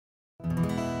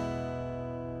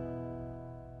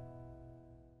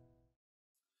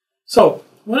So,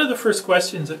 one of the first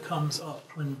questions that comes up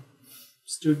when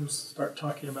students start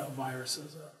talking about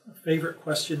viruses, a favorite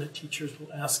question that teachers will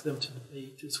ask them to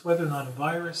debate is whether or not a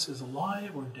virus is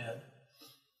alive or dead.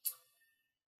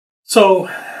 So,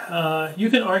 you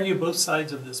can argue both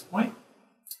sides of this point,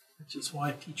 which is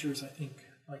why teachers, I think,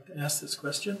 like to ask this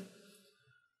question.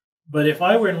 But if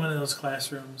I were in one of those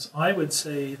classrooms, I would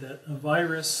say that a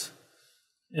virus,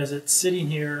 as it's sitting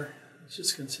here, let's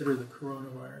just consider the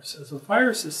coronavirus. As a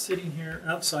virus is sitting here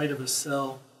outside of a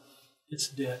cell, it's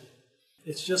dead.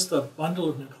 It's just a bundle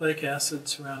of nucleic acid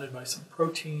surrounded by some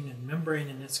protein and membrane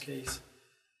in this case.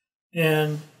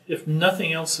 And if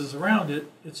nothing else is around it,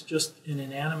 it's just an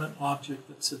inanimate object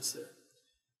that sits there.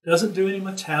 It doesn't do any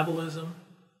metabolism,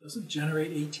 doesn't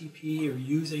generate ATP or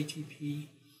use ATP.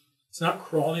 It's not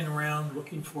crawling around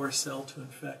looking for a cell to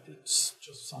infect. It's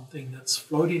just something that's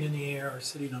floating in the air or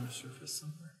sitting on a surface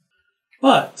somewhere.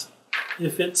 But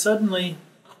if it suddenly is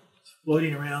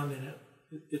floating around and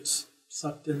it's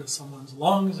sucked into someone's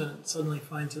lungs and it suddenly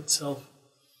finds itself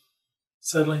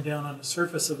settling down on the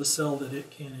surface of a cell that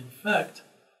it can infect,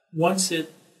 once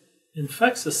it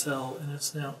infects a cell and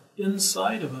it's now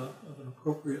inside of an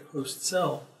appropriate host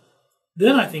cell,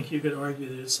 then I think you could argue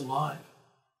that it's alive.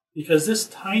 Because this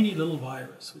tiny little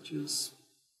virus, which is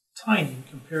tiny in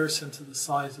comparison to the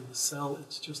size of the cell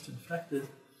it's just infected,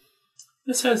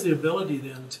 this has the ability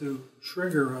then to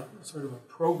trigger a sort of a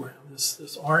program.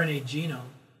 This RNA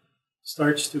genome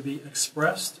starts to be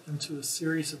expressed into a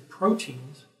series of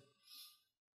proteins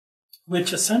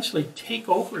which essentially take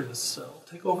over the cell,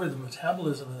 take over the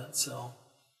metabolism of that cell,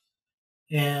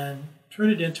 and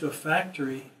turn it into a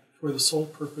factory for the sole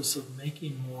purpose of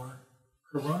making more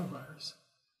coronavirus.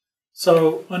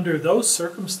 So under those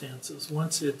circumstances,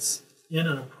 once it's in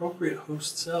an appropriate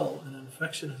host cell and an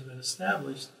infection has been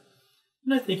established,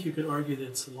 then I think you could argue that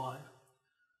it's alive.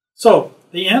 So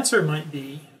the answer might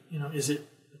be, the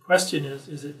question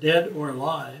is it dead or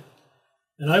alive?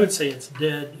 And I would say it's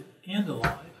dead and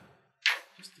alive,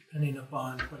 just depending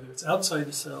upon whether it's outside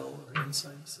the cell or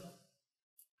inside the cell.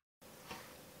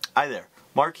 Hi there,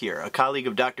 Mark here, a colleague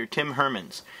of Dr. Tim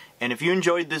Herman's. And if you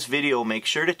enjoyed this video, make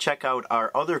sure to check out our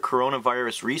other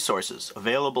coronavirus resources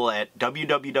available at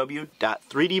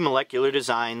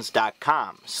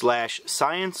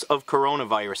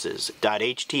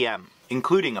www.3dmoleculardesigns.com/scienceofcoronaviruses.htm,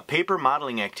 including a paper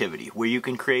modeling activity where you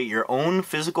can create your own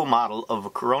physical model of a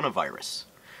coronavirus.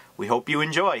 We hope you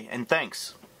enjoy, and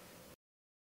thanks.